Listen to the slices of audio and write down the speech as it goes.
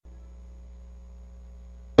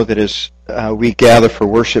That as we gather for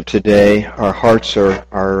worship today, our hearts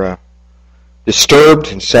are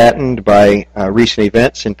disturbed and saddened by recent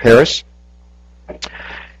events in Paris.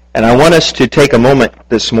 And I want us to take a moment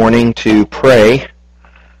this morning to pray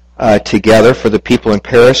together for the people in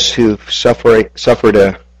Paris who've suffered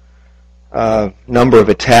a number of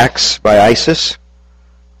attacks by ISIS.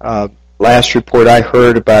 Last report I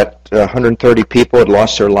heard, about 130 people had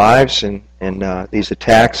lost their lives in these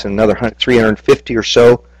attacks, and another 350 or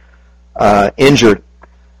so injured.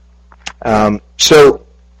 So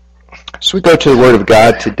as we go to the Word of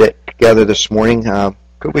God together this morning,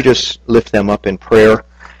 could we just lift them up in prayer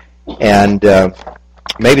and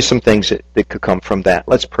maybe some things that could come from that.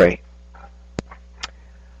 Let's pray.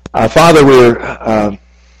 Father, we're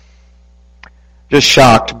just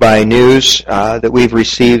shocked by news that we've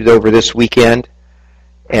received over this weekend,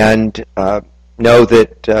 and know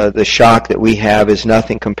that the shock that we have is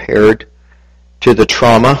nothing compared to the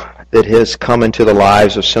trauma that has come into the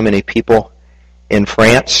lives of so many people in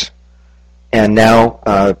France, and now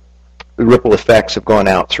the ripple effects have gone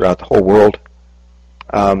out throughout the whole world.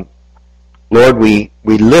 Lord, we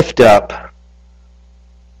lift up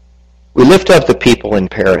the people in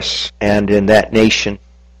Paris and in that nation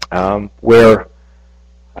where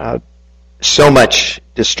so much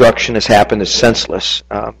destruction has happened, is senseless,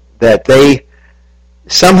 that they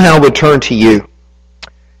somehow would turn to you.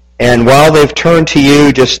 And while they've turned to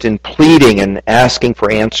you just in pleading and asking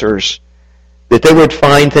for answers, that they would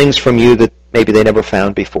find things from you that maybe they never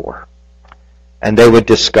found before. And they would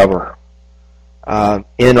discover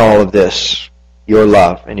in all of this your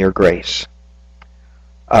love and your grace.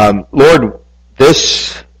 Lord,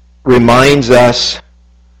 this reminds us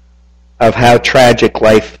of how tragic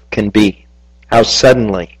life can be, how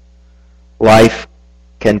suddenly life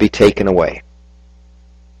can be taken away,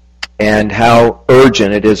 and how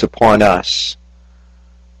urgent it is upon us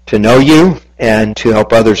to know you and to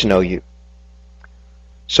help others know you,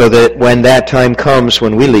 so that when that time comes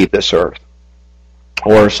when we leave this earth,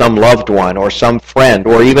 or some loved one, or some friend,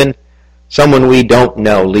 or even someone we don't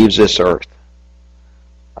know leaves this earth,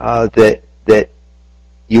 that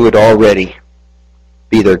you would already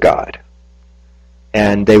be their God,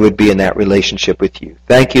 and they would be in that relationship with you.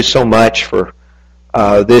 Thank you so much for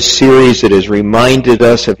this series that has reminded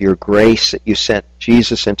us of your grace, that you sent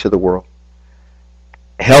Jesus into the world.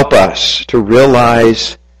 Help us to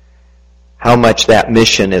realize how much that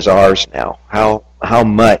mission is ours now, how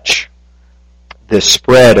much the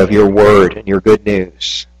spread of your word and your good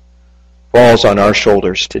news falls on our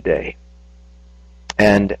shoulders today.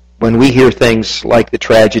 And when we hear things like the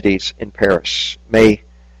tragedies in Paris, may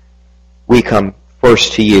we come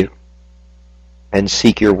first to you and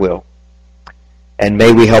seek your will. And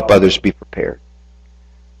may we help others be prepared.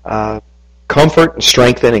 Comfort and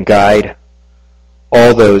strengthen and guide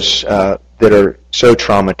all those that are so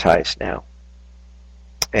traumatized now.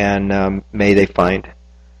 And may they find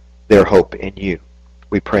their hope in you.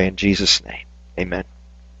 We pray in Jesus' name. Amen.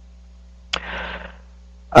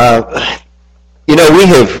 We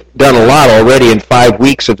have done a lot already in 5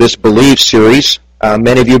 weeks of this Beleve series.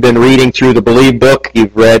 Many of you have been reading through the Beleve book.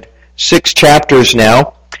 You've read 6 chapters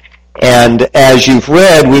now. And as you've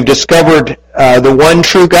read, we've discovered the one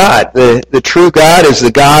true God. The true God is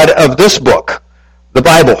the God of this book, the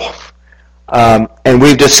Bible. And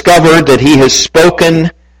we've discovered that he has spoken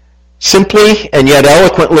simply and yet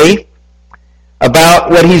eloquently about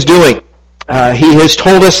what he's doing. He has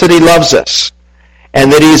told us that he loves us,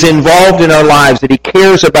 and that he's involved in our lives, that he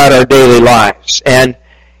cares about our daily lives. And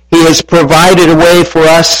he has provided a way for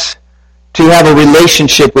us to have a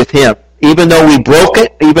relationship with him. Even though we broke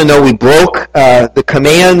it, even though we broke the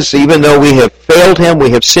commands, even though we have failed him, we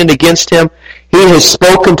have sinned against him, he has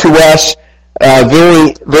spoken to us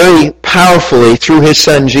very, very powerfully through his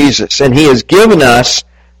son Jesus. And he has given us,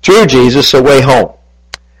 through Jesus, a way home.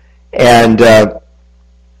 And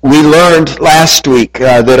we learned last week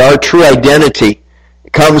that our true identity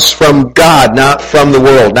comes from God, not from the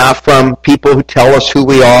world, not from people who tell us who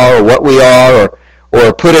we are or what we are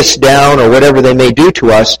or put us down or whatever they may do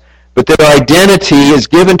to us, but that our identity is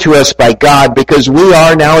given to us by God because we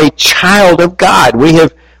are now a child of God. We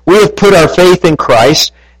have put our faith in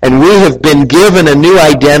Christ, and we have been given a new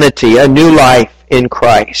identity, a new life in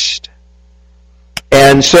Christ.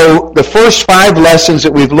 And so the first 5 lessons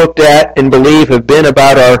that we've looked at and Beleve have been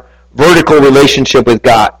about our vertical relationship with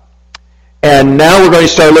God. And now we're going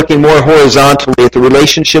to start looking more horizontally at the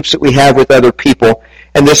relationships that we have with other people.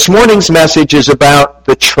 And this morning's message is about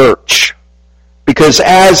the church. Because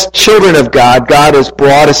as children of God, God has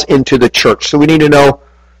brought us into the church. So we need to know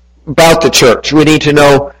about the church. We need to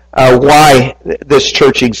know why this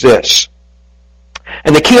church exists.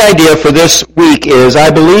 And the key idea for this week is, I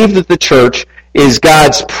believe that the church is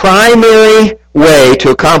God's primary way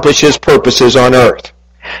to accomplish His purposes on earth.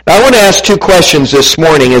 Now, I want to ask two questions this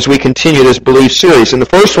morning as we continue this Believe series. And the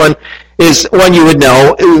first one is one you would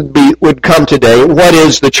know, it would come today. What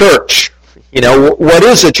is the church? You know, what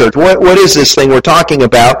is the church? What is this thing we're talking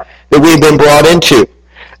about that we've been brought into?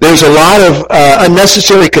 There's a lot of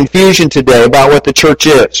unnecessary confusion today about what the church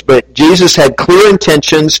is. But Jesus had clear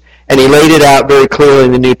intentions, and He laid it out very clearly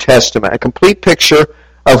in the New Testament. A complete picture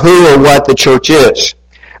of who or what the church is.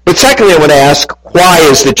 But secondly, I want to ask, why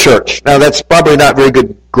is the church? Now, that's probably not very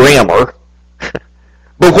good grammar.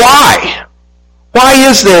 But why? Why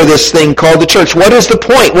is there this thing called the church? What is the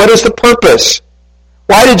point? What is the purpose?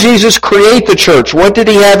 Why did Jesus create the church? What did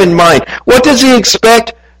He have in mind? What does He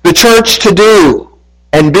expect the church to do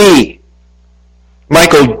and be?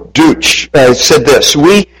 Michael Deutsch said this,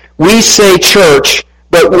 we say church,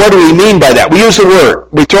 but what do we mean by that? We use the word.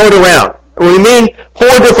 We throw it around. We mean 4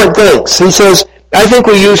 different things. He says, I think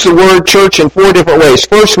we use the word church in 4 different ways.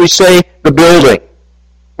 First, we say the building.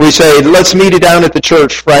 We say, let's meet it down at the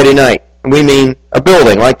church Friday night. And we mean a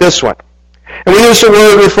building like this one. And we use the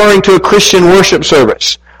word referring to a Christian worship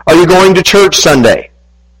service. Are you going to church Sunday?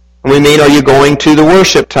 And we mean, are you going to the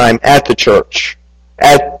worship time at the church,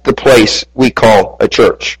 at the place we call a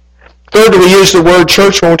church? Third, we use the word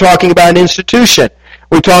church when we're talking about an institution.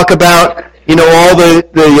 We talk about, all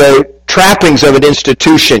the trappings of an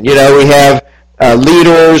institution. We have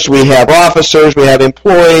leaders, we have officers, we have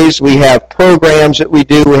employees, we have programs that we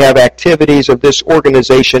do, we have activities of this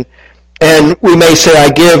organization. And we may say, I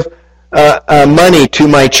give money to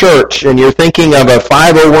my church, and you're thinking of a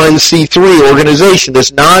 501c3 organization,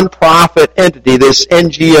 this nonprofit entity, this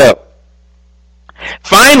NGO.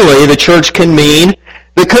 Finally, the church can mean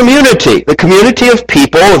the community of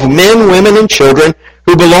people, of men, women, and children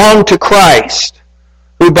who belong to Christ,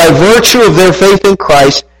 who by virtue of their faith in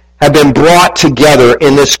Christ have been brought together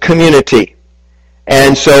in this community.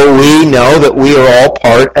 And so we know that we are all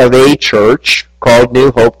part of a church called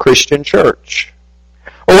New Hope Christian Church.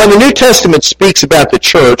 Well, when the New Testament speaks about the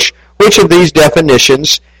church, which of these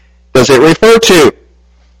definitions does it refer to?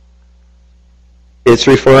 It's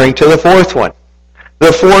referring to the fourth one.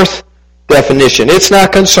 The fourth definition. It's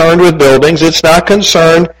not concerned with buildings. It's not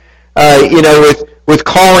concerned, with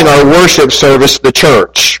calling our worship service the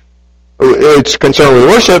church. It's concerned with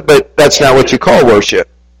worship, but that's not what you call worship.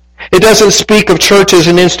 It doesn't speak of church as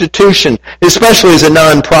an institution, especially as a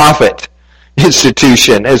non-profit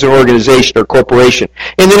institution, as an organization or corporation.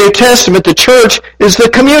 In the New Testament, the church is the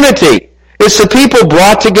community. It's the people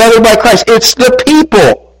brought together by Christ. It's the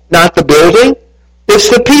people, not the building. It's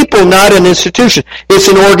the people, not an institution. It's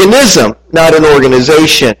an organism, not an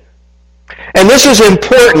organization. And this is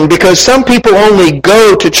important because some people only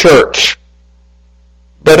go to church,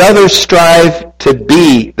 but others strive to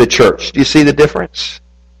be the church. Do you see the difference?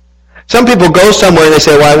 Some people go somewhere and they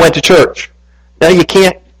say, well, I went to church. No, you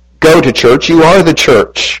can't go to church. You are the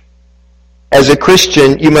church. As a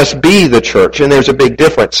Christian, you must be the church, and there's a big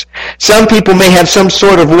difference. Some people may have some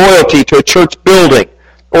sort of loyalty to a church building,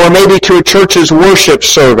 or maybe to a church's worship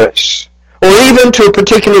service, or even to a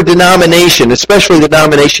particular denomination, especially the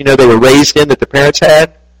denomination they were raised in that the parents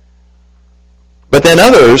had. But then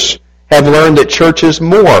others have learned that church is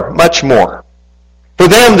more, much more. For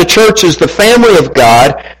them, the church is the family of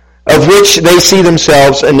God, of which they see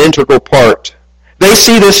themselves an integral part. They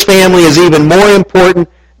see this family as even more important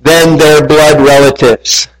than their blood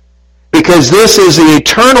relatives, because this is the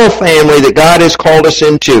eternal family that God has called us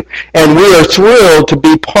into, and we are thrilled to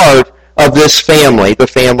be part of this family, the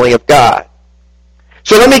family of God.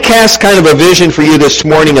 So let me cast kind of a vision for you this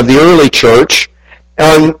morning of the early church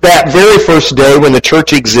on that very first day when the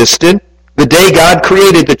church existed, the day God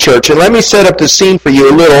created the church. And let me set up the scene for you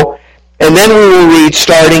a little, and then we will read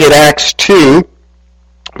starting at Acts 2,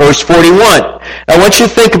 verse 41. I want you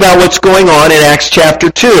to think about what's going on in Acts chapter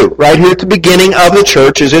 2. Right here at the beginning of the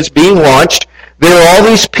church, as it's being launched, there are all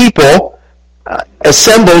these people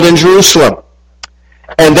assembled in Jerusalem.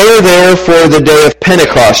 And they are there for the day of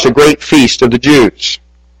Pentecost, a great feast of the Jews.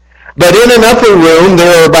 But in an upper room,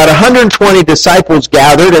 there are about 120 disciples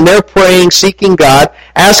gathered, and they're praying, seeking God,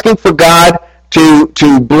 asking for God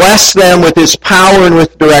to bless them with His power and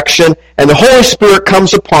with direction. And the Holy Spirit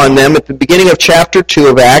comes upon them at the beginning of chapter 2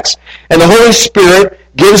 of Acts. And the Holy Spirit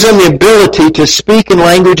gives them the ability to speak in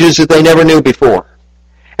languages that they never knew before.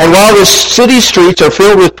 And while the city streets are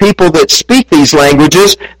filled with people that speak these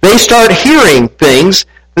languages, they start hearing things.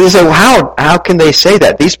 They say, well, how can they say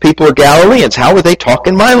that? These people are Galileans. How would they talk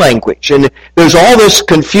in my language? And there's all this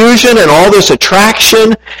confusion and all this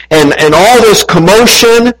attraction and all this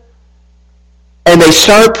commotion. And they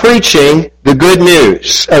start preaching the good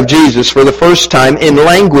news of Jesus for the first time in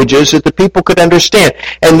languages that the people could understand.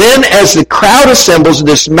 And then as the crowd assembles,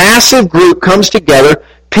 this massive group comes together,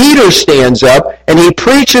 Peter stands up and he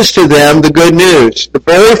preaches to them the good news. The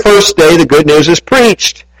very first day the good news is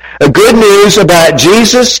preached. A good news about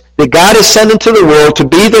Jesus that God has sent into the world to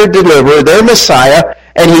be their deliverer, their Messiah,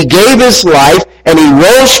 and he gave his life and he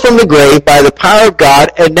rose from the grave by the power of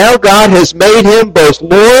God, and now God has made him both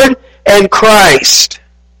Lord and Christ.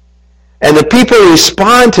 And the people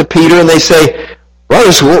respond to Peter and they say,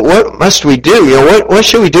 well, what must we do? What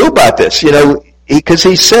should we do about this? Because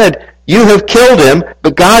he said, you have killed him,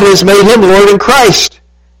 but God has made him Lord and Christ.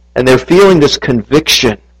 And they're feeling this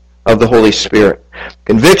conviction of the Holy Spirit.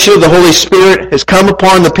 Conviction of the Holy Spirit has come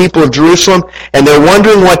upon the people of Jerusalem, and they're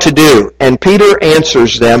wondering what to do. And Peter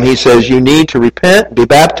answers them. He says, you need to repent and be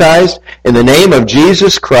baptized in the name of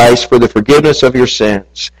Jesus Christ for the forgiveness of your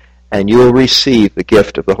sins, and you will receive the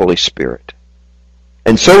gift of the Holy Spirit.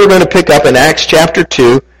 And so we're going to pick up in Acts chapter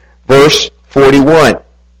 2, verse 41.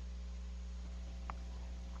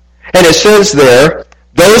 And it says there,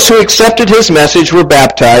 those who accepted his message were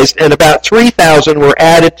baptized, and about 3,000 were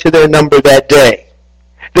added to their number that day.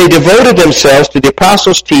 They devoted themselves to the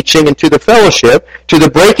apostles' teaching and to the fellowship, to the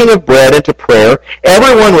breaking of bread and to prayer.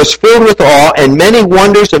 Everyone was filled with awe, and many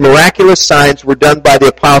wonders and miraculous signs were done by the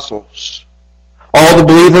apostles. All the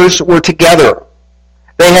believers were together.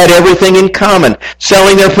 They had everything in common,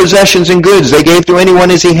 selling their possessions and goods. They gave to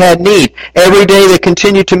anyone as he had need. Every day they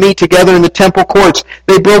continued to meet together in the temple courts.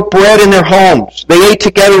 They broke bread in their homes. They ate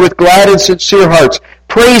together with glad and sincere hearts,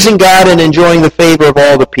 praising God and enjoying the favor of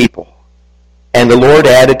all the people. And the Lord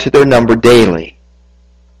added to their number daily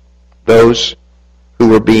those who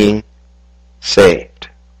were being saved.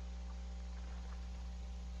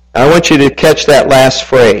 I want you to catch that last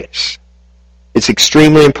phrase. It's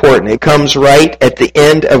extremely important. It comes right at the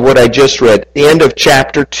end of what I just read, the end of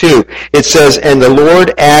chapter 2. It says, and the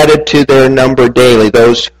Lord added to their number daily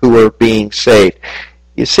those who were being saved.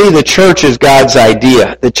 You see, the church is God's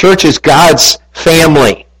idea. The church is God's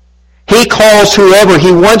family. He calls whoever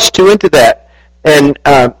he wants to into that. And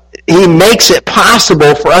he makes it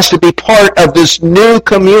possible for us to be part of this new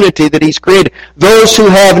community that he's created. Those who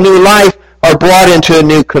have new life are brought into a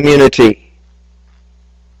new community.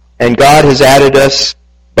 And God has added us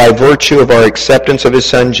by virtue of our acceptance of his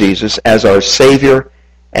Son Jesus as our Savior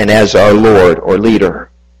and as our Lord or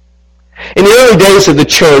leader. In the early days of the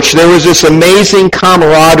church, there was this amazing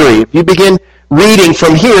camaraderie. If you begin reading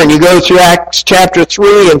from here and you go through Acts chapter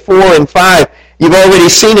 3 and 4 and 5, you've already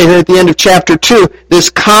seen it at the end of chapter 2,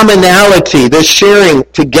 this commonality, this sharing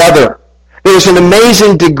together. There's an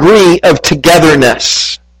amazing degree of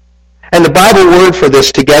togetherness. And the Bible word for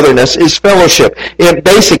this togetherness is fellowship. It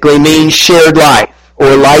basically means shared life,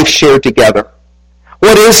 or life shared together.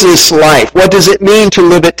 What is this life? What does it mean to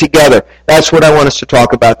live it together? That's what I want us to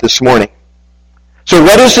talk about this morning. So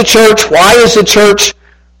what is the church? Why is the church?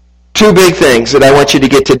 Two big things that I want you to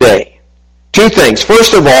get today. Two things.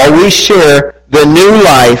 First of all, we share the new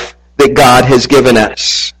life that God has given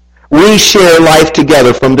us. We share life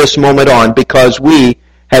together from this moment on because we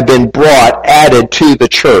have been added to the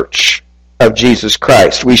church of Jesus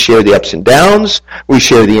Christ. We share the ups and downs. We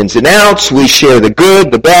share the ins and outs. We share the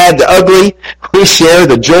good, the bad, the ugly. We share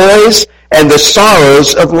the joys and the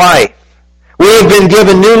sorrows of life. We have been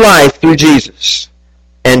given new life through Jesus.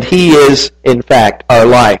 And he is, in fact, our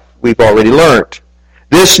life. We've already learned.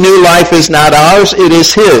 This new life is not ours, it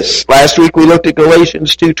is his. Last week we looked at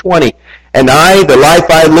Galatians 2:20. And the life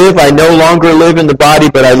I live, I no longer live in the body,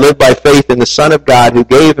 but I live by faith in the Son of God who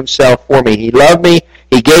gave himself for me. He loved me,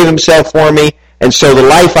 he gave himself for me, and so the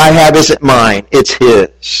life I have isn't mine, it's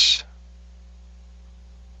his.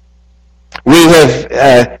 We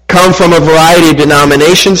have come from a variety of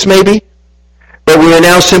denominations maybe, but we are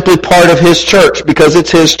now simply part of his church because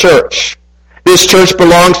it's his church. This church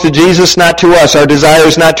belongs to Jesus, not to us. Our desire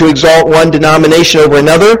is not to exalt one denomination over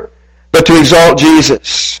another, but to exalt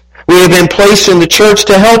Jesus. We have been placed in the church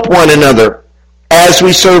to help one another as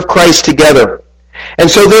we serve Christ together. And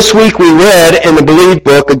so this week we read in the Beleve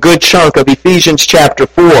book a good chunk of Ephesians chapter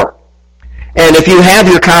 4. And if you have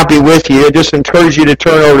your copy with you, I just encourage you to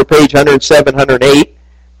turn over to page 107, 108.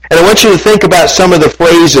 And I want you to think about some of the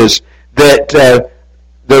phrases that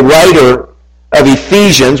the writer of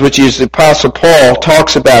Ephesians, which is the Apostle Paul,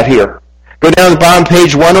 talks about here. Go down to the bottom,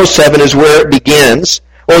 page 107 is where it begins,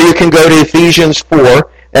 or you can go to Ephesians 4,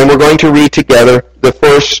 and we're going to read together the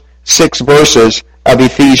first 6 verses of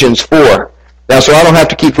Ephesians 4. Now, so I don't have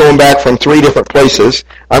to keep going back from 3 different places.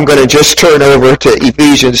 I'm going to just turn over to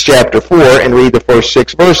Ephesians chapter 4 and read the first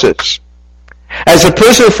 6 verses. As a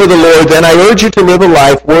prisoner for the Lord, then, I urge you to live a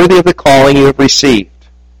life worthy of the calling you have received.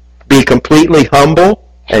 Be completely humble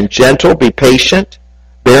and gentle. Be patient,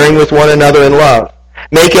 bearing with one another in love.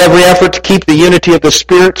 Make every effort to keep the unity of the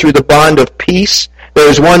Spirit through the bond of peace. There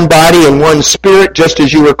is one body and one Spirit, just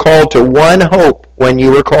as you were called to one hope when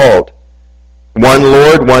you were called. One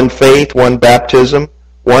Lord, one faith, one baptism,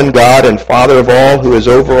 one God and Father of all, who is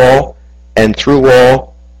over all and through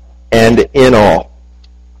all and in all.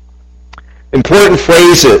 Important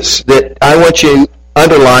phrases that I want you to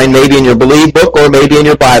underline, maybe in your Beleve book or maybe in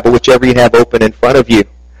your Bible, whichever you have open in front of you.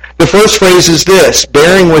 The first phrase is this: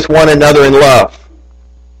 bearing with one another in love.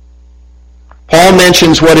 Paul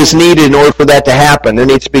mentions what is needed in order for that to happen. There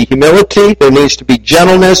needs to be humility, there needs to be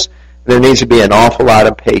gentleness, there needs to be an awful lot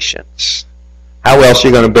of patience. How else are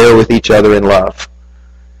you going to bear with each other in love?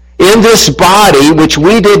 In this body, which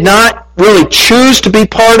we did not really choose to be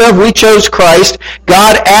part of, we chose Christ.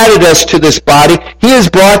 God added us to this body. He has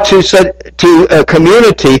brought to a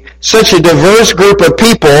community such a diverse group of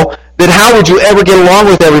people that how would you ever get along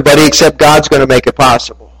with everybody except God's going to make it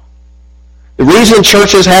possible? The reason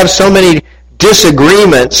churches have so many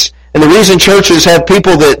disagreements, and the reason churches have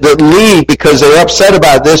people that leave because they're upset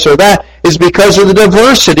about this or that, is because of the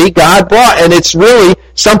diversity God brought. And it's really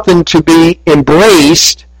something to be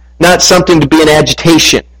embraced, not something to be in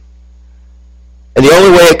agitation. And the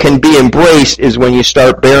only way it can be embraced is when you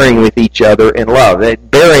start bearing with each other in love.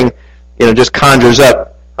 Bearing, just conjures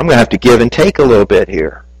up, I'm going to have to give and take a little bit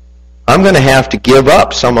here. I'm going to have to give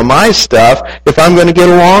up some of my stuff if I'm going to get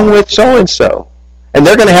along with so-and-so. And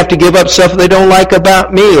they're going to have to give up stuff they don't like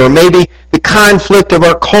about me, or maybe the conflict of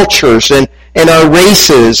our cultures and our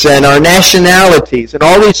races and our nationalities and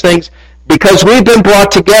all these things, because we've been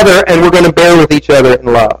brought together and we're going to bear with each other in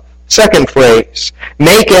love. Second phrase,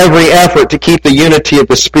 make every effort to keep the unity of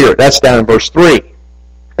the Spirit. That's down in verse 3.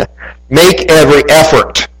 Make every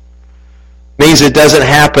effort. Means it doesn't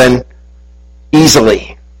happen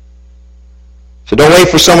easily. So don't wait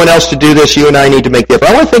for someone else to do this. You and I need to make the effort.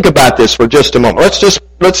 I want to think about this for just a moment. Let's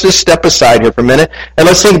just step aside here for a minute and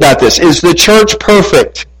let's think about this. Is the church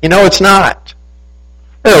perfect? It's not.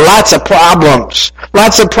 There are lots of problems.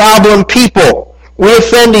 Lots of problem people. We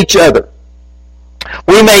offend each other.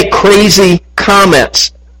 We make crazy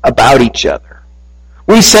comments about each other.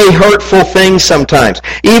 We say hurtful things sometimes.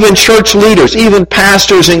 Even church leaders, even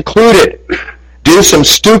pastors included, do some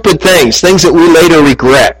stupid things that we later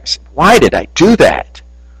regret. Why did I do that?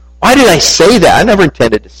 Why did I say that? I never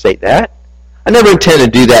intended to say that. I never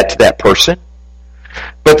intended to do that to that person.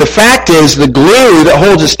 But the fact is, the glue that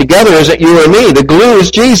holds us together isn't you or me. The glue is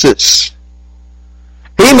Jesus.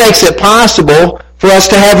 He makes it possible for us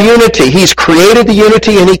to have unity. He's created the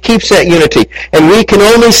unity and He keeps that unity. And we can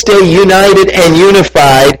only stay united and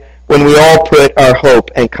unified when we all put our hope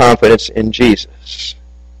and confidence in Jesus.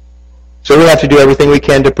 So we have to do everything we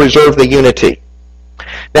can to preserve the unity.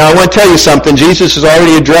 Now, I want to tell you something. Jesus has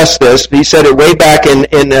already addressed this. He said it way back in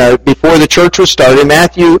before the church was started,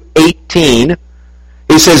 Matthew 18.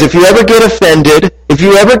 He says, if you ever get offended, if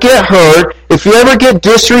you ever get hurt, if you ever get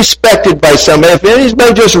disrespected by somebody, if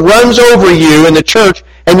anybody just runs over you in the church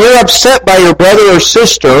and you're upset by your brother or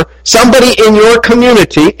sister, somebody in your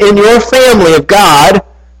community, in your family of God,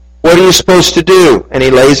 what are you supposed to do? And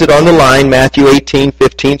he lays it on the line, Matthew 18,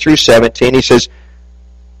 15 through 17. He says,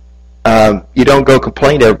 you don't go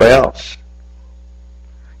complain to everybody else.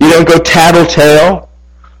 You don't go tattletale.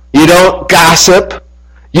 You don't gossip.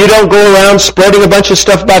 You don't go around spreading a bunch of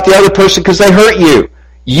stuff about the other person because they hurt you.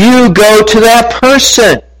 You go to that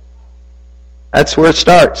person. That's where it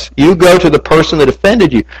starts. You go to the person that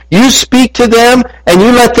offended you. You speak to them and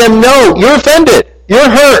you let them know you're offended. You're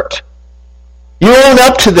hurt. You own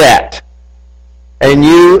up to that. And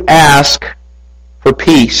you ask for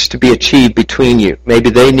peace to be achieved between you. Maybe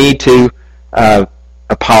they need to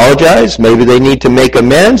apologize. Maybe they need to make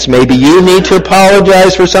amends. Maybe you need to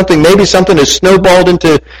apologize for something. Maybe something has snowballed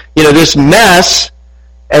into this mess,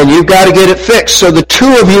 and you've got to get it fixed. So the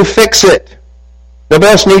two of you fix it.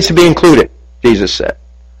 Nobody else needs to be included, Jesus said.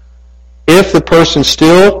 If the person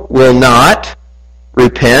still will not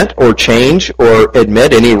repent or change or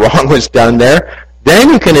admit any wrong was done there, then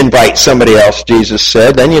you can invite somebody else, Jesus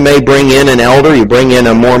said. Then you may bring in an elder, you bring in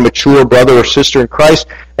a more mature brother or sister in Christ,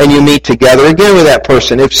 and you meet together again with that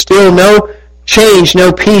person. If still no change,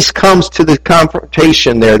 no peace comes to the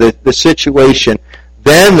confrontation there, the situation,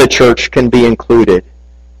 then the church can be included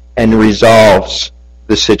and resolves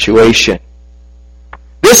the situation.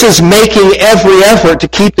 This is making every effort to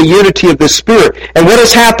keep the unity of the Spirit. And what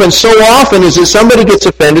has happened so often is that somebody gets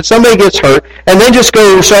offended, somebody gets hurt, and then just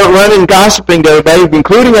go and start running, gossiping to everybody,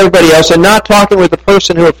 including everybody else, and not talking with the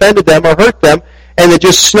person who offended them or hurt them, and it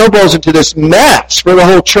just snowballs into this mess for the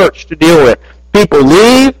whole church to deal with. People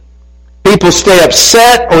leave, people stay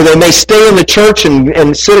upset, or they may stay in the church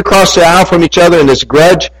and sit across the aisle from each other, and this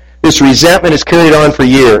grudge, this resentment is carried on for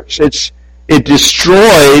years. It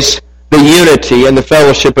destroys the unity and the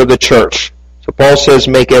fellowship of the church. So Paul says,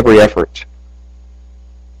 make every effort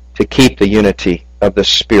to keep the unity of the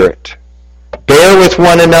Spirit. Bear with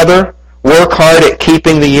one another. Work hard at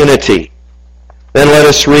keeping the unity. Then let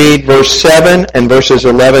us read verse 7 and verses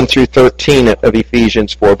 11 through 13 of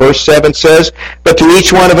Ephesians 4. Verse 7 says, but to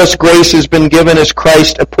each one of us grace has been given as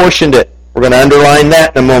Christ apportioned it. We're going to underline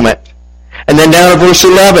that in a moment. And then down to verse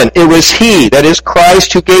 11, it was He, that is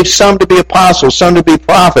Christ, who gave some to be apostles, some to be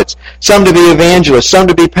prophets, some to be evangelists, some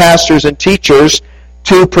to be pastors and teachers,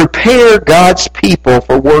 to prepare God's people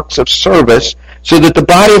for works of service, so that the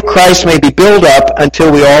body of Christ may be built up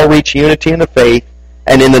until we all reach unity in the faith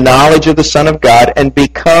and in the knowledge of the Son of God, and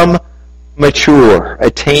become mature,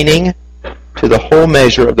 attaining to the whole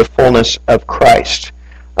measure of the fullness of Christ.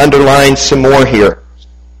 Underline some more here.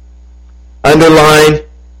 Underline,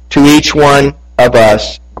 to each one of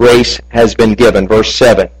us grace has been given. Verse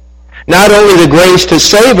 7. Not only the grace to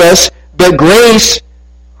save us, but grace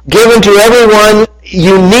given to everyone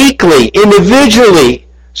uniquely, individually,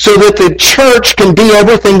 so that the church can be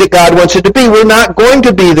everything that God wants it to be. We're not going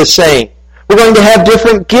to be the same. We're going to have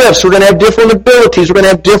different gifts. We're going to have different abilities. We're going to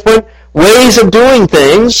have different ways of doing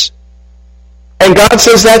things. And God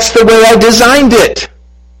says, that's the way I designed it.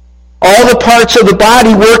 All the parts of the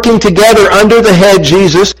body working together under the head,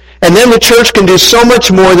 Jesus, and then the church can do so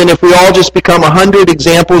much more than if we all just become 100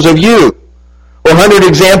 examples of you, or 100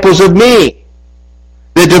 examples of me.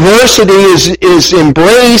 The diversity is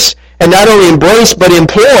embraced, and not only embraced, but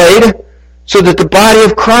employed, so that the body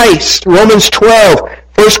of Christ, Romans 12,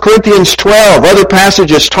 1 Corinthians 12, other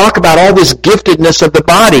passages talk about all this giftedness of the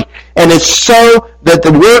body, and it's so that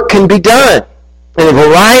the work can be done in a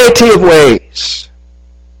variety of ways.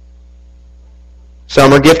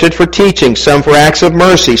 Some are gifted for teaching, some for acts of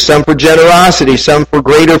mercy, some for generosity, some for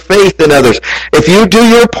greater faith than others. If you do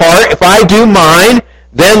your part, if I do mine,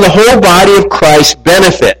 then the whole body of Christ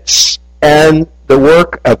benefits, and the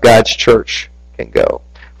work of God's church can go.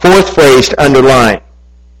 Fourth phrase to underline.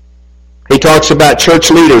 He talks about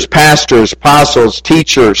church leaders, pastors, apostles,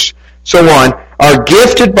 teachers, so on, are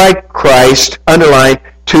gifted by Christ, underline,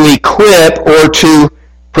 to equip or to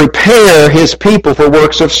prepare His people for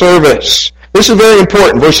works of service. This is very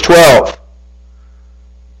important, verse 12.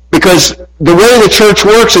 Because the way the church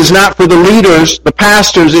works is not for the leaders, the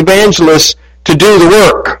pastors, evangelists, to do the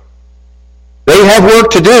work. They have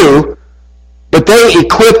work to do, but they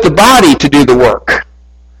equip the body to do the work.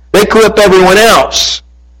 They equip everyone else.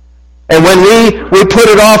 And when we put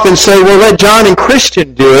it off and say, well, let John and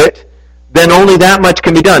Christian do it, then only that much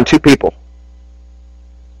can be done, 2 people.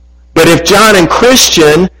 But if John and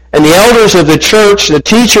Christian and the elders of the church, the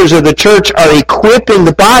teachers of the church, are equipping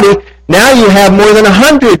the body, now you have more than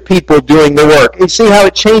 100 people doing the work. You see how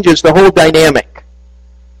it changes the whole dynamic.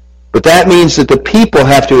 But that means that the people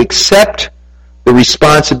have to accept the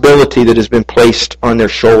responsibility that has been placed on their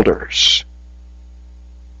shoulders.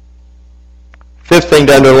 Fifth thing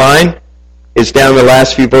to underline is down the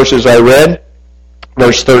last few verses I read.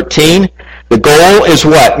 Verse 13. The goal is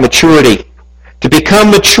what? Maturity. To become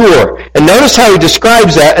mature. And notice how he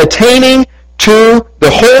describes that, attaining to the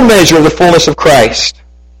whole measure of the fullness of Christ.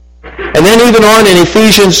 And then even on in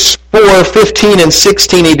Ephesians 4:15 and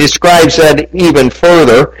 16, he describes that even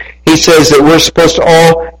further. He says that we're supposed to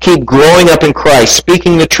all keep growing up in Christ.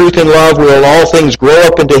 Speaking the truth in love, will all things grow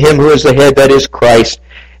up into Him who is the head, that is Christ.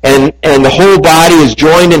 And the whole body is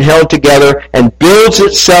joined and held together and builds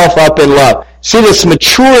itself up in love. See, this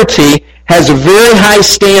maturity has a very high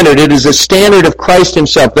standard. It is a standard of Christ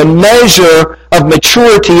Himself. The measure of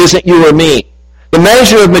maturity isn't you or me. The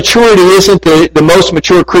measure of maturity isn't the most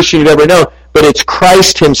mature Christian you've ever known, but it's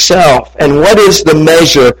Christ Himself. And what is the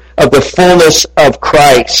measure of the fullness of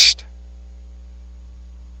Christ?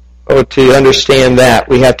 Oh, to understand that,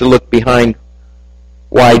 we have to look behind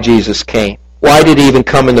why Jesus came. Why did He even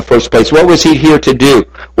come in the first place? What was He here to do?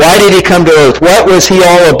 Why did He come to earth? What was He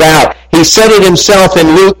all about? He said it Himself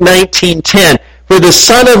in Luke 19:10. For the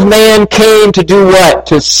Son of Man came to do what?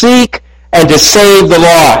 To seek and to save the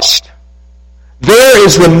lost. There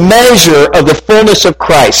is the measure of the fullness of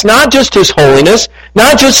Christ. Not just His holiness,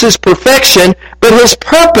 not just His perfection, but His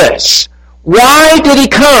purpose. Why did He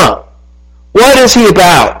come? What is He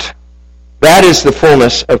about? That is the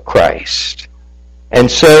fullness of Christ. And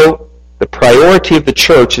so, the priority of the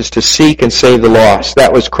church is to seek and save the lost.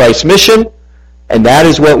 That was Christ's mission, and that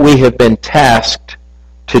is what we have been tasked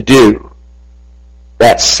to do.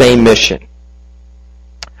 That same mission.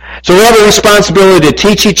 So we have a responsibility to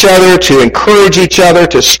teach each other, to encourage each other,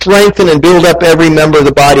 to strengthen and build up every member of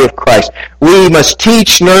the body of Christ. We must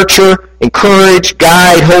teach, nurture, encourage,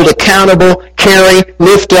 guide, hold accountable, carry,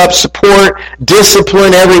 lift up, support,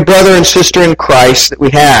 discipline every brother and sister in Christ that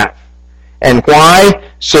we have. And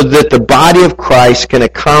why? So that the body of Christ can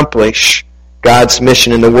accomplish God's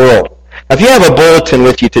mission in the world. Now, if you have a bulletin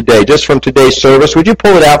with you today, just from today's service, would you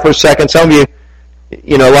pull it out for a second? Some of you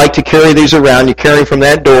like to carry these around. You carry them from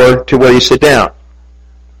that door to where you sit down.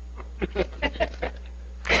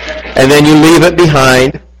 And then you leave it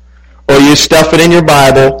behind, or you stuff it in your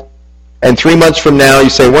Bible, and 3 months from now you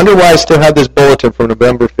say, wonder why I still have this bulletin from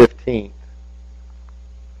November 15th.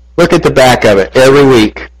 Look at the back of it every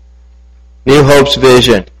week. New Hope's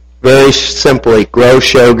vision. Very simply, grow,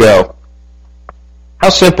 show, go. How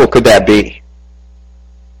simple could that be?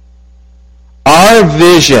 Our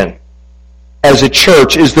vision as a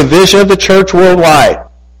church is the vision of the church worldwide.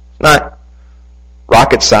 It's not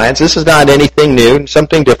rocket science. This is not anything new,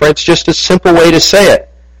 something different. It's just a simple way to say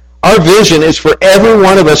it. Our vision is for every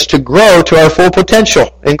one of us to grow to our full potential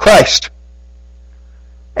in Christ.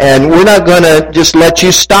 And we're not going to just let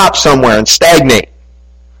you stop somewhere and stagnate.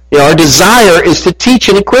 Our desire is to teach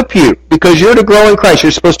and equip you because you're to grow in Christ.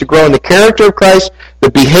 You're supposed to grow in the character of Christ,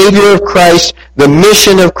 the behavior of Christ, the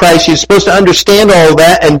mission of Christ. You're supposed to understand all of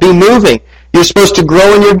that and be moving. You're supposed to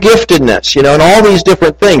grow in your giftedness, and all these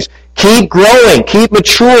different things. Keep growing, keep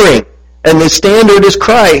maturing, and the standard is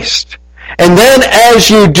Christ. And then as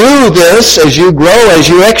you do this, as you grow, as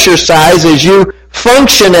you exercise, as you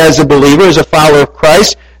function as a believer, as a follower of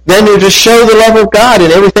Christ, then you just show the love of God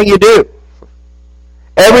in everything you do.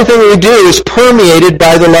 Everything we do is permeated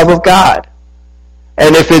by the love of God.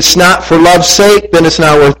 And if it's not for love's sake, then it's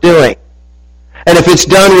not worth doing. And if it's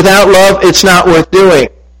done without love, it's not worth doing.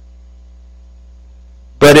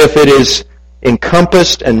 But if it is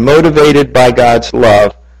encompassed and motivated by God's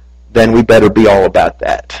love, then we better be all about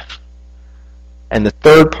that. And the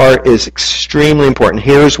third part is extremely important.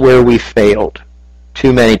 Here's where we failed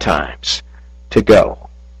too many times to go.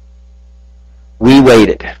 We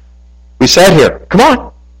waited. We sat here. Come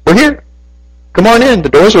on. We're here. Come on in. The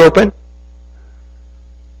doors are open.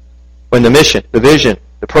 When the mission, the vision,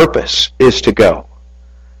 the purpose is to go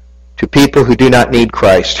to people who do not need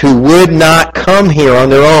Christ, who would not come here on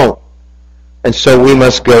their own. And so we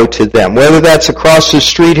must go to them. Whether that's across the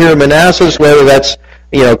street here in Manassas, whether that's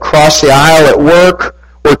across the aisle at work,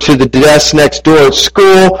 or to the desk next door at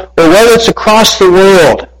school, or whether it's across the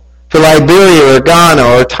world to Liberia or Ghana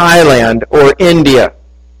or Thailand or India.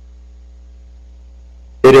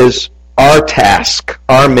 It is our task,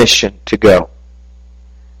 our mission to go.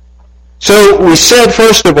 So we said,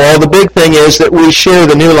 first of all, the big thing is that we share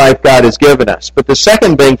the new life God has given us. But the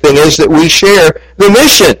second big thing is that we share the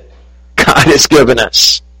mission God has given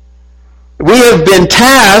us. We have been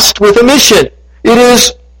tasked with a mission. It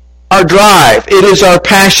is our drive. It is our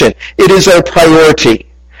passion. It is our priority.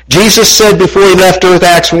 Jesus said before he left earth,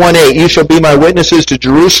 Acts 1:8, you shall be my witnesses to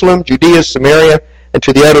Jerusalem, Judea, Samaria, and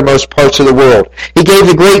to the uttermost parts of the world. He gave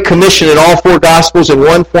the Great Commission in all four Gospels in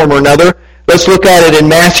one form or another. Let's look at it in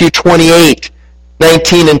Matthew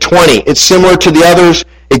 28:19 and 20. It's similar to the others.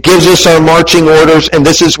 It gives us our marching orders, and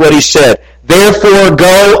this is what he said. Therefore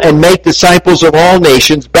go and make disciples of all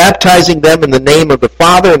nations, baptizing them in the name of the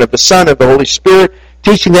Father and of the Son and of the Holy Spirit,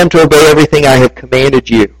 teaching them to obey everything I have commanded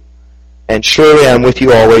you. And surely I am with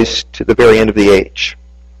you always to the very end of the age.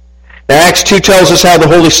 Now Acts 2 tells us how the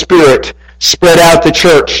Holy Spirit spread out the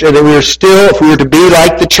church, and that we are still, if we were to be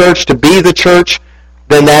like the church, to be the church,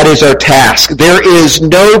 then that is our task. There is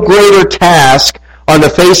no greater task on the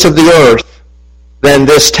face of the earth than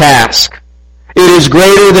this task. It is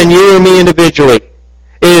greater than you or me individually.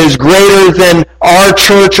 It is greater than our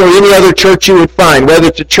church or any other church you would find, whether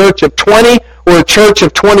it's a church of 20 or a church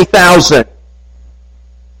of 20,000.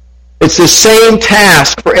 It's the same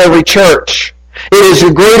task for every church. It is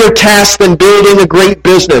a greater task than building a great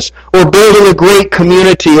business or building a great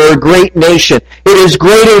community or a great nation. It is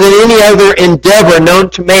greater than any other endeavor known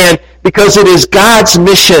to man because it is God's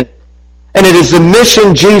mission, and it is the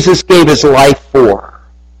mission Jesus gave his life for.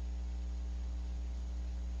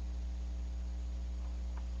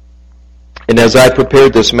 And as I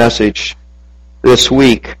prepared this message this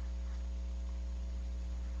week,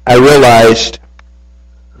 I realized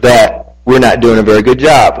that we're not doing a very good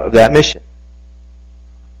job of that mission.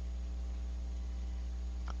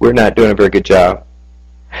 We're not doing a very good job.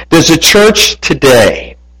 Does the church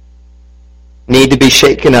today need to be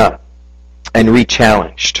shaken up and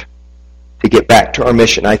re-challenged to get back to our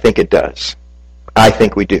mission? I think it does. I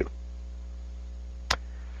think we do.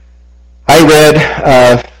 I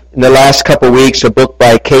read in the last couple of weeks a book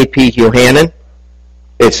by K.P. Yohannan.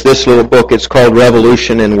 It's this little book. It's called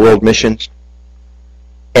Revolution in World Missions.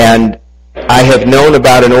 And I have known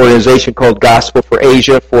about an organization called Gospel for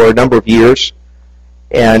Asia for a number of years,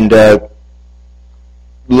 and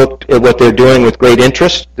looked at what they're doing with great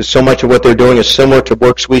interest. So much of what they're doing is similar to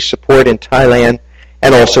works we support in Thailand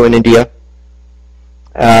and also in India.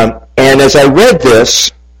 And as I read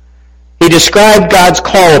this, he described God's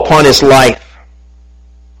call upon his life.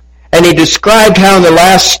 And he described how in the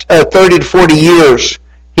last 30 to 40 years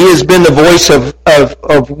he has been the voice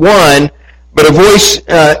of one, but a voice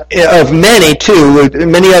of many too,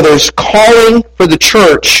 many others, calling for the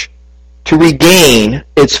church to regain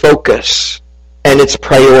its focus and its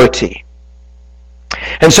priority.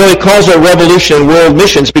 And so he calls it revolution in world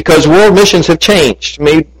missions because world missions have changed.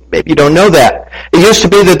 Maybe you don't know that. It used to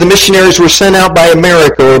be that the missionaries were sent out by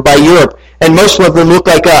America or by Europe, and most of them looked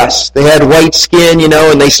like us. They had white skin,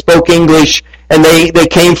 and they spoke English, and they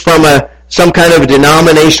came from some kind of a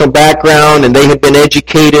denominational background, and they had been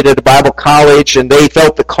educated at a Bible college, and they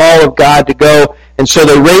felt the call of God to go, and so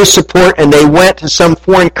they raised support, and they went to some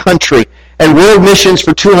foreign country. And world missions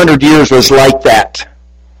for 200 years was like that.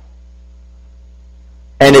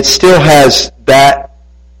 And it still has that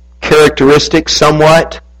characteristic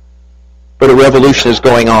somewhat, but a revolution is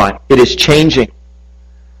going on. It is changing.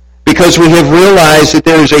 Because we have realized that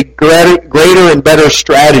there is a greater and better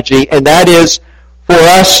strategy, and that is for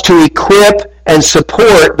us to equip and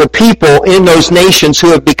support the people in those nations who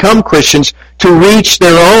have become Christians to reach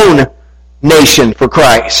their own nation for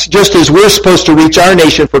Christ. Just as we're supposed to reach our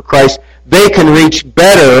nation for Christ, they can reach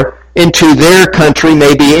better into their country,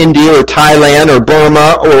 maybe India or Thailand or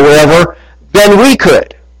Burma or wherever, than we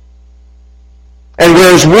could. And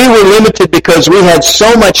whereas we were limited because we had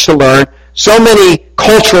so much to learn, so many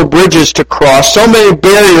cultural bridges to cross, so many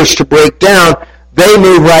barriers to break down, they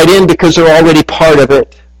move right in because they're already part of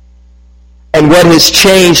it. And what has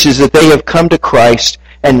changed is that they have come to Christ,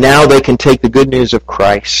 and now they can take the good news of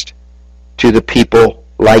Christ to the people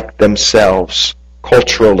like themselves,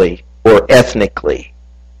 culturally or ethnically.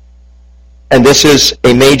 And this is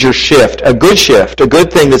a major shift, a good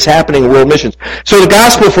thing that's happening in world missions. So the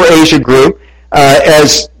Gospel for Asia group,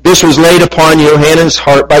 as this was laid upon Johannan's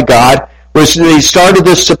heart by God, was he started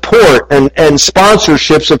this support and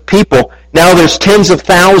sponsorships of people. Now there's tens of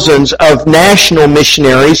thousands of national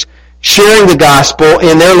missionaries sharing the gospel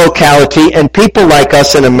in their locality, and people like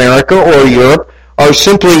us in America or Europe are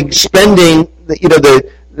simply spending,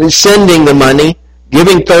 sending the money,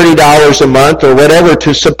 giving $30 a month or whatever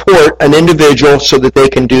to support an individual so that they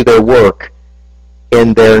can do their work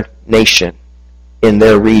in their nation, in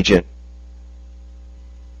their region.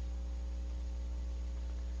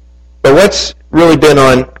 But what's really been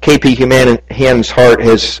on K.P. Yohannan's heart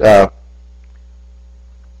has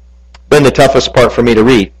been the toughest part for me to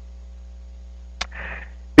read.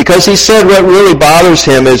 Because he said what really bothers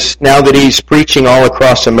him is now that he's preaching all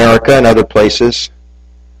across America and other places,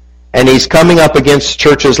 and he's coming up against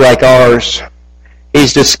churches like ours,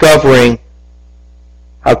 he's discovering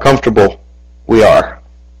how comfortable we are.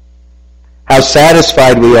 How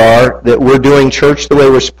satisfied we are that we're doing church the way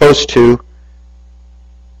we're supposed to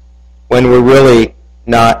when we're really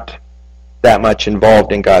not that much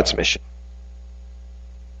involved in God's mission.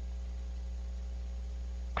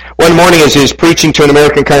 One morning as he was preaching to an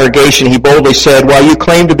American congregation, he boldly said, "While you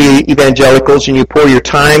claim to be evangelicals and you pour your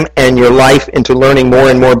time and your life into learning more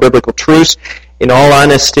and more biblical truths, in all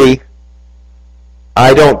honesty,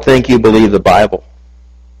 I don't think you believe the Bible."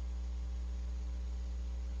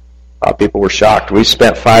 A lot of people were shocked. We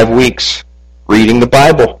spent 5 weeks reading the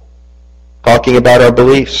Bible, talking about our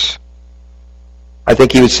beliefs. I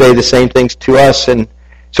think he would say the same things to us. And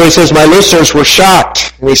so he says, my listeners were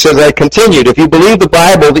shocked. And he says, I continued, if you believe the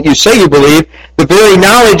Bible that you say you believe, the very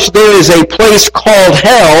knowledge there is a place called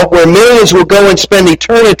hell where millions will go and spend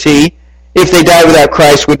eternity if they die without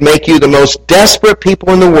Christ would make you the most desperate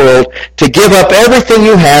people in the world to give up everything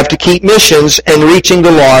you have to keep missions and reaching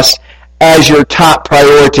the lost as your top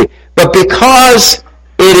priority. But because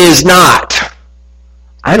it is not,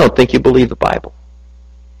 I don't think you believe the Bible.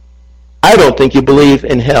 I don't think you believe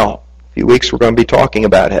in hell. In a few weeks we're going to be talking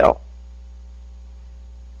about hell.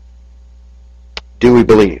 Do we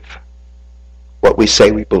believe what we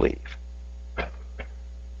say we believe?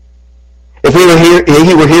 If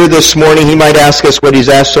he were here this morning, he might ask us what he's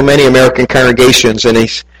asked so many American congregations, and he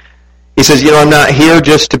says, I'm not here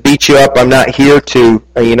just to beat you up. I'm not here to,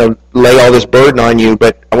 lay all this burden on you,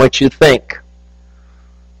 but I want you to think.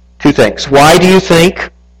 2 things. Why do you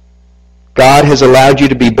think God has allowed you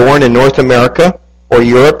to be born in North America or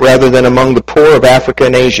Europe rather than among the poor of Africa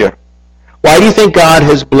and Asia? Why do you think God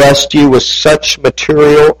has blessed you with such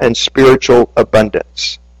material and spiritual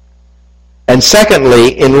abundance? And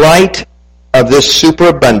secondly, in light of this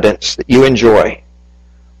superabundance that you enjoy,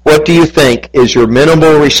 what do you think is your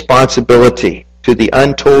minimal responsibility to the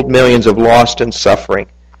untold millions of lost and suffering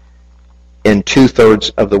in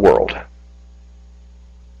 2/3 of the world?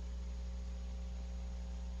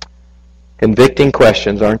 Convicting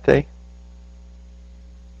questions, aren't they?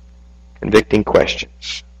 Convicting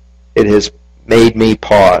questions. It has made me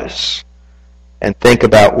pause and think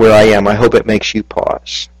about where I am. I hope it makes you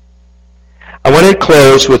pause. I want to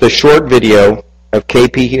close with a short video of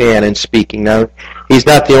K.P. Hannon speaking. Now, he's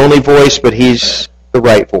not the only voice, but he's the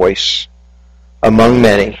right voice among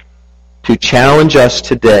many to challenge us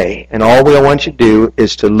today. And all we want you to do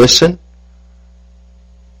is to listen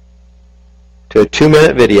to a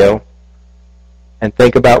 2-minute video and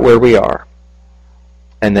think about where we are.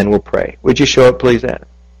 And then we'll pray. Would you show it, please, Adam?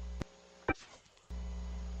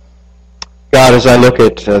 God, as I look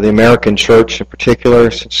at the American church in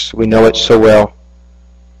particular, since we know it so well,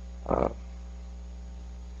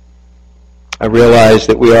 I realize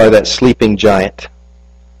that we are that sleeping giant.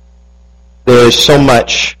 There is so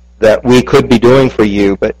much that we could be doing for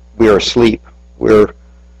you, but we are asleep. We're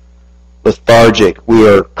lethargic. We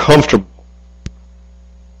are comfortable.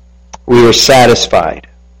 We are satisfied.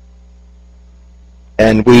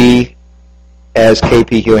 And we, as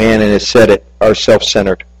K.P. Hannon has said it, are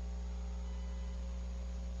self-centered.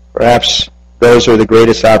 Perhaps those are the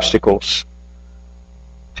greatest obstacles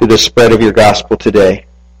to the spread of your gospel today.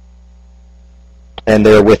 And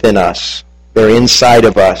they're within us. They're inside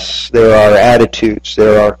of us. There are attitudes.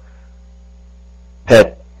 There are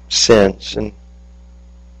pet sins and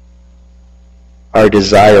our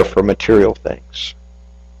desire for material things.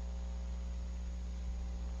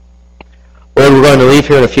 Lord, we're going to leave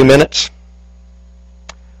here in a few minutes.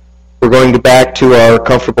 We're going back to our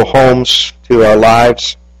comfortable homes, to our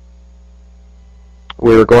lives.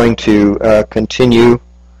 We're going to continue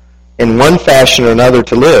in one fashion or another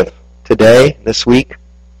to live today, this week.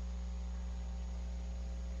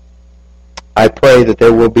 I pray that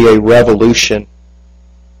there will be a revolution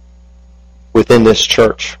within this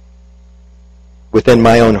church, within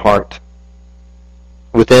my own heart,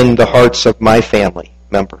 within the hearts of my family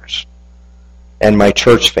members and my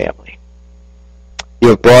church family. You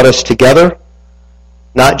have brought us together,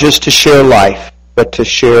 not just to share life, but to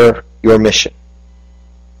share your mission.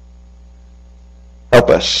 Help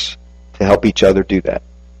us to help each other do that,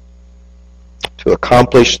 to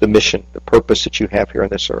accomplish the mission, the purpose that you have here on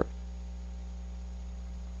this earth.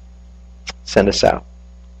 Send us out.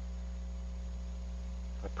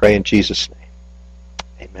 I pray in Jesus'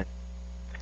 name. Amen.